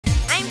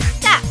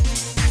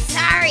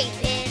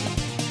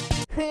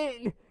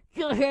Pin,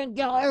 I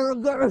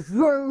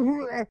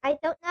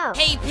don't know.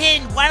 Hey,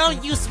 Pin, why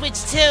don't you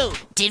switch too?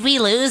 Did we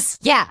lose?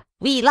 Yeah,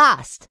 we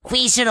lost.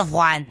 We should have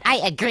won. I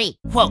agree.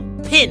 Whoa,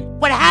 Pin,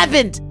 what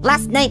happened?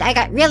 Last night I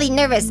got really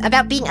nervous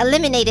about being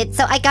eliminated,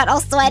 so I got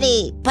all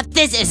sweaty. But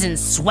this isn't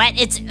sweat,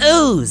 it's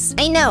ooze.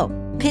 I know.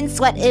 Pin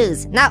sweat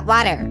ooze, not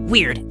water.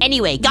 Weird.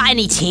 Anyway, got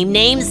any team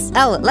names?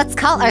 Oh, let's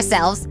call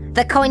ourselves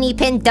the Coiny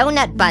Pin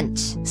Donut Bunch.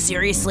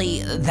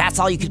 Seriously, that's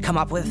all you could come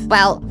up with?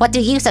 Well, what do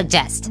you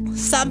suggest?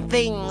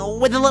 Something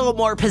with a little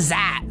more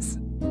pizzazz.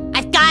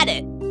 I've got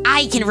it.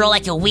 I can roll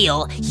like a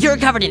wheel, you're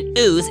covered in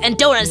ooze, and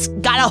Donut's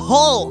got a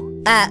hole.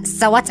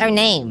 So what's our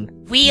name?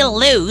 We'll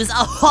lose a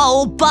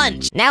whole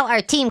bunch. Now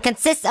our team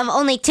consists of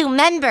only 2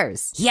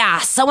 members. Yeah,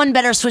 someone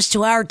better switch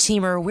to our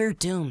team or we're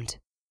doomed.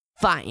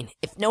 Fine,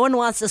 if no one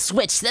wants to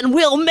switch, then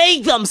we'll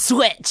make them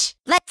switch.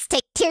 Let's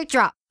take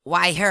Teardrop.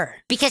 Why her?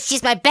 Because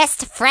she's my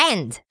best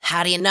friend.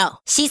 How do you know?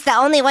 She's the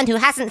only one who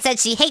hasn't said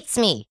she hates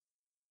me.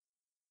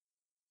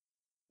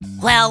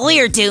 Well,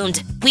 we're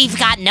doomed. We've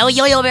got no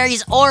yo-yo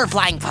berries or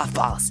flying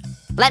puffballs.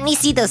 Let me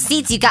see those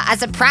seeds you got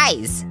as a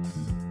prize.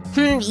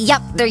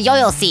 Yup, they're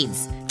yo-yo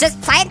seeds.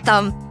 Just plant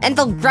them, and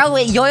they'll grow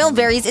yo-yo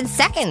berries in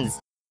seconds.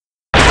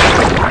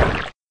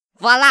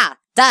 Voila,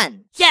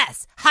 done.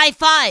 Yes, high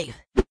five.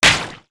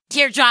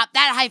 Teardrop,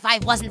 that high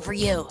five wasn't for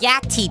you. Yeah,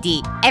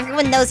 TD.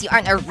 Everyone knows you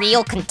aren't a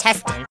real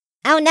contestant.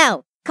 Oh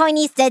no,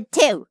 Coiny's dead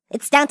too.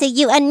 It's down to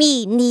you and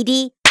me,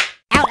 Needy.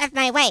 Out of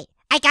my way.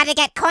 I gotta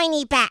get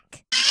Coiny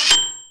back.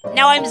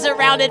 Now I'm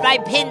surrounded by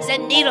pins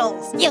and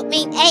needles. You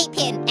mean a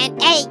pin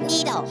and a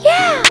needle?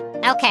 Yeah!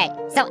 Okay,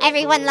 so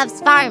everyone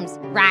loves farms,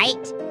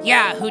 right?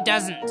 Yeah, who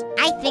doesn't?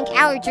 I think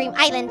our Dream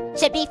Island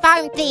should be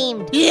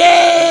farm-themed.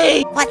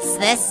 Yay! What's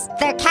this?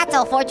 They're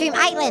cattle for Dream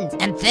Island.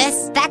 And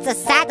this? That's a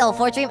saddle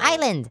for Dream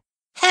Island.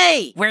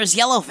 Hey, where's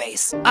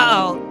Yellowface?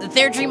 Uh-oh,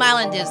 their Dream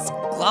Island is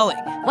glowing.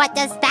 What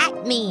does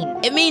that mean?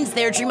 It means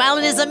their Dream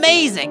Island is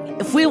amazing.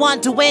 If we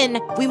want to win,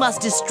 we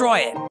must destroy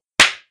it.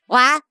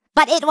 What?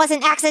 But it was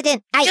an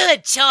accident.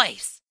 Good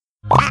choice.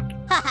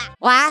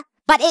 What?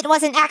 But it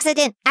was an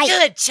accident.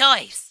 Good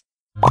choice.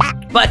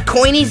 But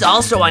Coiny's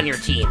also on your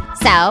team.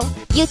 So,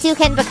 you two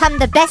can become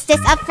the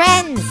bestest of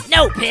friends.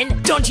 No, Pin,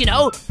 don't you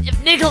know?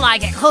 If Nickel and I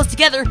get close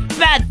together,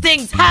 bad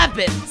things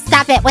happen.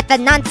 Stop it with the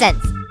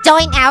nonsense.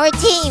 Join our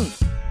team.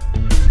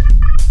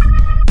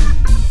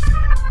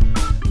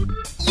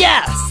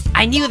 Yes!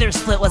 I knew their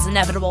split was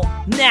inevitable.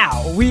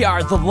 Now, we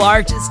are the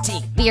largest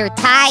team. We are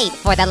tied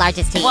for the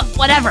largest team.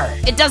 Whatever.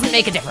 It doesn't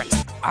make a difference.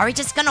 Are we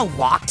just gonna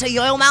walk to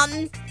Yo-Yo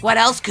Mountain? What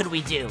else could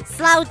we do?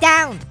 Slow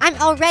down. I'm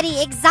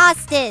already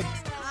exhausted.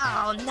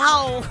 Oh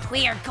no,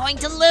 we are going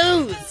to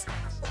lose.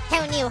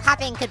 Who knew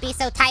hopping could be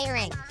so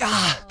tiring?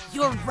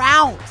 You're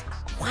round.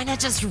 Why not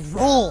just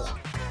roll?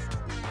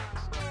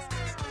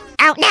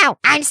 Out now.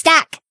 I'm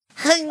stuck.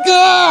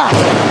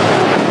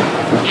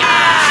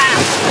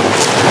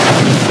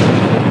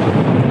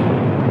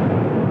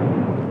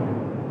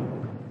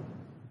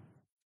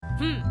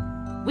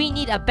 We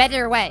need a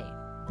better way.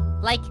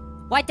 Like,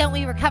 why don't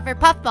we recover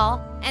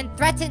Puffball and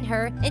threaten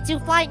her into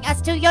flying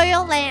us to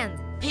Yo-Yo Land?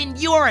 Pin,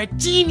 you're a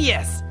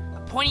genius! A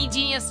pointy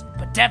genius,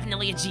 but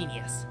definitely a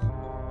genius.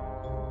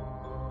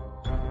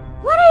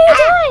 What are you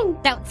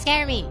doing? Don't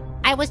scare me.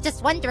 I was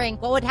just wondering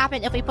what would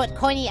happen if we put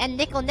Coiny and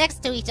Nickel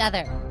next to each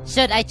other.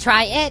 Should I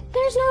try it?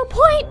 There's no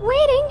point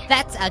waiting.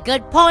 That's a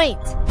good point.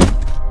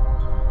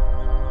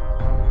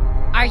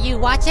 Are you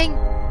watching?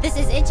 This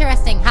is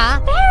interesting, huh?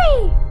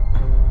 Very!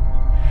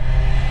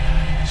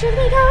 Should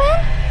we go in?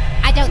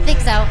 I don't think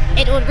so.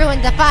 It would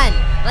ruin the fun.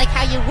 Like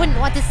how you wouldn't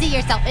want to see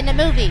yourself in a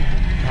movie.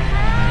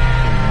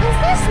 Is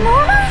this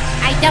normal?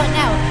 I don't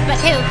know, but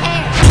who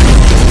cares?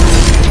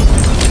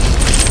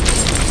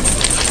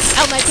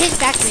 Oh, my pin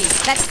factory.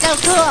 That's so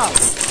cool.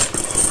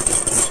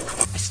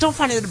 I still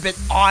find it a bit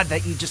odd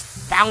that you just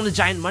found a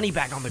giant money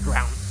bag on the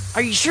ground.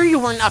 Are you sure you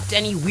weren't up to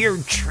any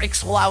weird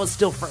tricks while I was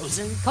still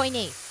frozen?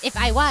 Coiny, if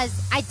I was,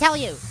 I'd tell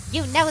you.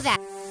 You know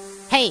that.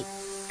 Hey,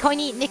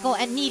 Coiny, Nickel,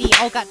 and Needy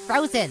all got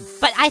frozen,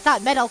 but I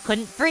thought metal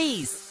couldn't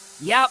freeze.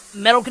 Yep,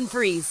 metal can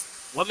freeze.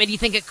 What made you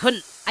think it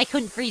couldn't? I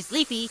couldn't freeze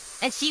Leafy,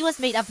 and she was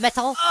made of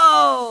metal.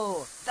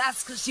 Oh,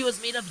 that's because she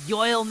was made of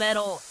yoil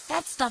metal.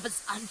 That stuff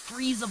is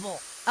unfreezable.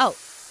 Oh,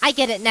 I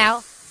get it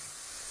now.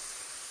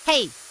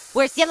 Hey,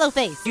 where's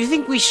Yellowface? Do you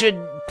think we should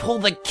pull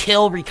the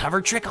kill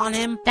recover trick on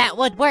him? That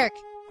would work,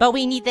 but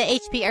we need the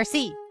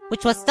HPRC,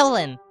 which was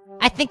stolen.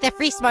 I think the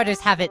Free Smarters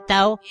have it,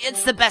 though.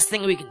 It's the best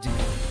thing we can do.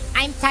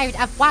 I'm tired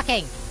of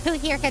walking. Who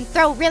here can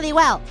throw really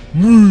well?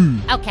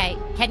 Okay,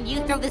 can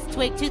you throw this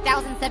twig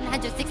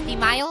 2,760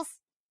 miles?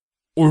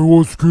 I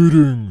was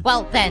kidding.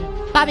 Well then,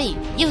 Bobby,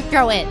 you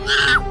throw it.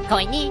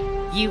 Coiny,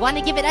 you want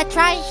to give it a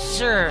try?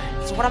 Sure.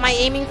 So what am I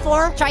aiming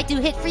for? Try to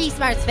hit Free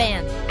Smarts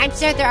fans. I'm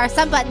sure there are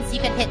some buttons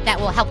you can hit that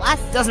will help us.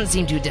 Doesn't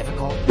seem too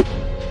difficult.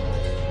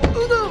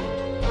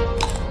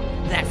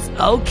 That's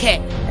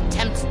okay.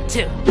 Attempt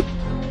 2.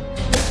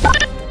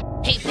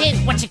 Hey,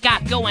 Pin, what you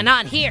got going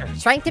on here?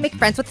 Trying to make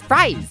friends with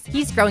Fries.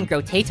 He's growing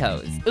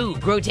grotatoes. Ooh,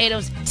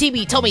 grotatoes?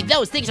 TB told me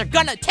those things are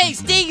gonna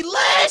taste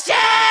delicious!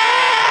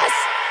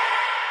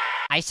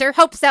 I sure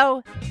hope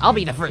so. I'll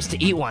be the first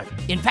to eat one.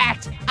 In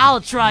fact, I'll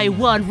try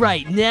one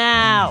right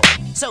now.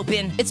 So,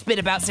 Pin, it's been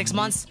about 6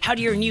 months. How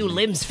do your new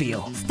limbs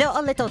feel? Still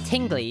a little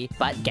tingly,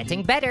 but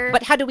getting better.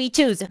 But how do we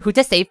choose who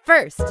to save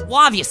first? Well,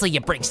 obviously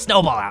you bring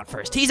Snowball out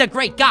first. He's a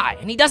great guy,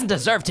 and he doesn't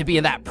deserve to be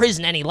in that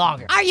prison any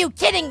longer. Are you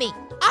kidding me?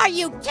 Are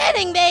you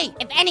kidding me?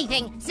 If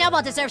anything,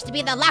 Snowball deserves to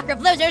be in the locker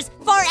of losers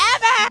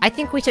forever! I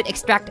think we should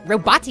extract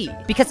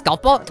Robati, because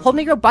Golf Ball told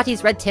me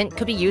Robati's red tint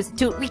could be used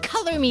to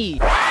recolor me.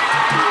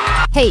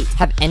 Hey,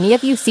 have any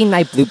of you seen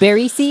my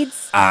blueberry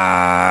seeds?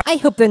 I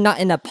hope they're not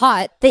in a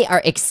pot. They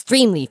are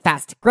extremely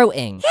fast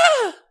growing.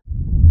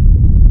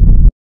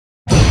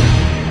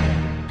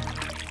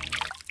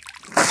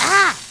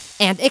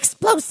 And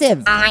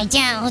explosive. I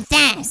do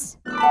this.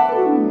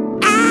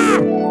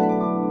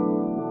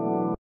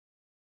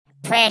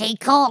 Pretty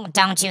cool,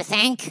 don't you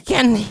think?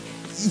 Can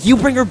you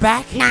bring her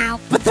back? No.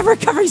 But the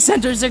recovery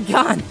centers are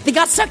gone. They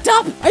got sucked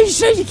up. Are you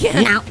sure you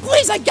can? No.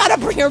 Please, I gotta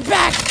bring her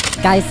back.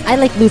 Guys, I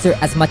like Loser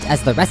as much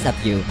as the rest of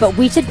you, but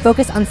we should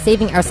focus on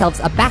saving ourselves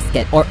a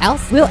basket, or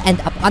else we'll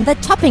end up on the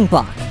chopping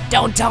block.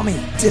 Don't tell me.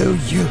 Do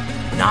you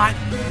not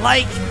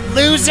like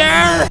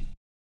Loser?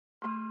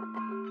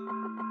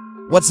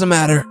 What's the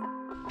matter?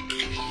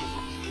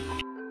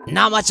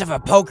 Not much of a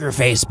poker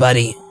face,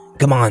 buddy.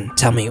 Come on,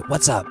 tell me,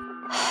 what's up?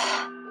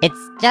 It's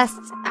just,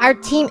 our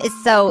team is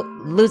so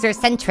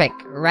loser-centric,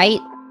 right?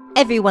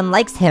 Everyone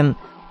likes him.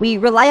 We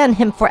rely on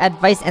him for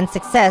advice and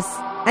success.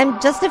 I'm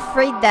just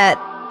afraid that...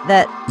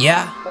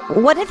 Yeah?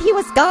 What if he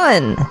was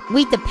gone?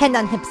 We depend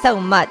on him so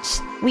much.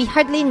 We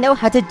hardly know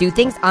how to do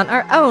things on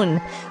our own.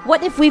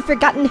 What if we've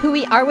forgotten who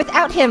we are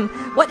without him?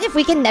 What if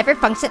we can never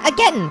function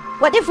again?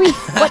 What if...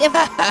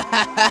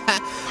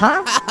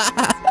 Huh?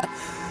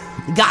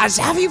 Gosh,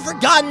 have you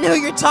forgotten who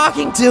you're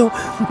talking to?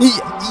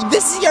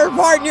 This is your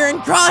partner in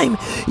crime,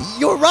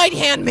 your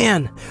right-hand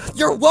man,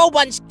 your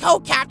Wobunch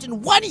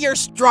co-captain 1 year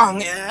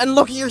strong, and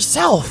look at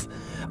yourself.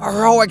 A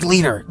heroic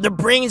leader, the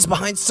brains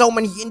behind so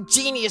many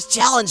ingenious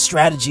challenge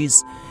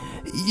strategies.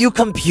 You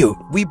compute,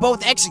 we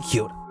both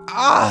execute.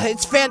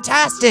 It's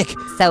fantastic.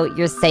 So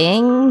you're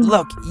saying...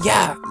 Look,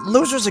 yeah,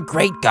 Loser's a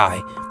great guy,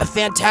 a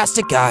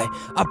fantastic guy,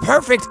 a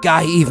perfect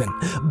guy even.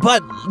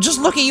 But just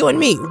look at you and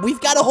me. We've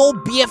got a whole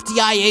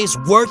BFDIA's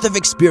worth of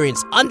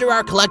experience under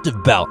our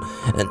collective belt.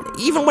 And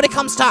even when it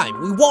comes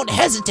time, we won't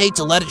hesitate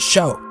to let it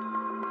show.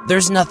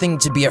 There's nothing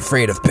to be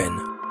afraid of, Pin.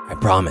 I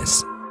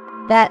promise.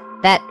 That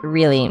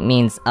really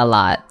means a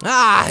lot.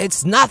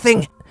 It's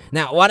nothing.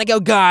 Now, wanna go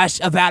gosh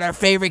about our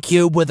favorite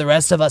cube with the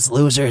rest of us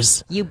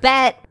losers? You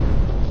bet.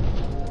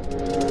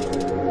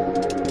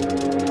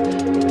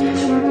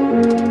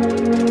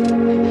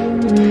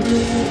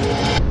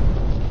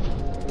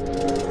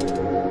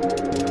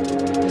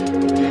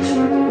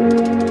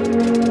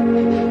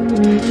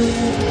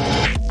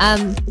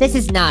 This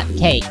is not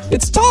cake.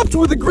 It's topped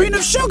with a grain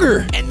of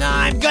sugar. And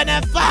I'm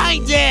gonna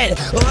find it!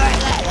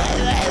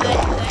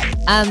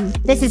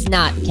 This is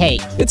not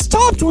cake. It's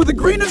topped with a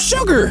grain of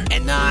sugar.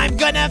 And I'm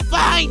gonna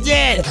find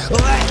it!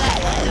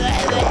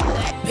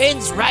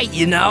 Pin's right,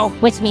 you know.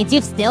 Which means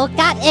you've still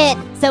got it.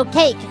 So,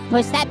 Cake,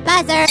 push that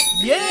buzzer.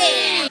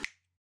 Yeah!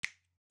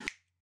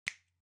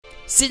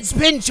 Since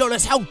Pin showed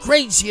us how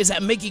great she is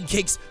at making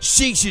cakes,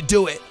 she should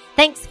do it.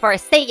 Thanks for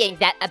saying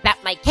that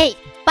about my cake,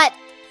 but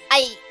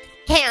I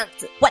can't.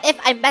 What if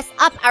I mess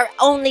up our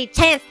only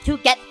chance to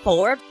get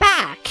 4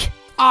 back?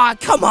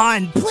 Come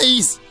on,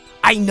 please.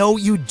 I know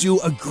you do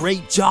a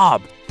great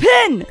job.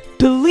 Pin,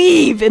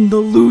 believe in the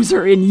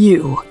loser in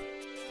you.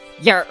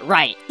 You're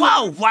right.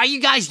 Whoa, why are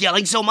you guys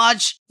yelling so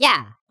much?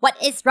 Yeah, what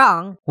is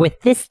wrong with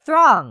this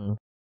strong?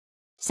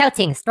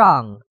 Shouting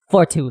strong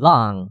for too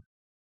long.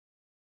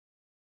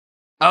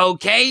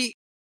 Okay.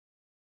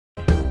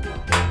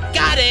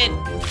 Got it.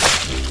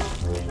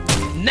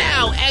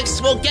 Now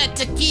X will get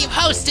to keep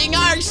hosting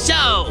our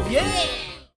show. Yeah.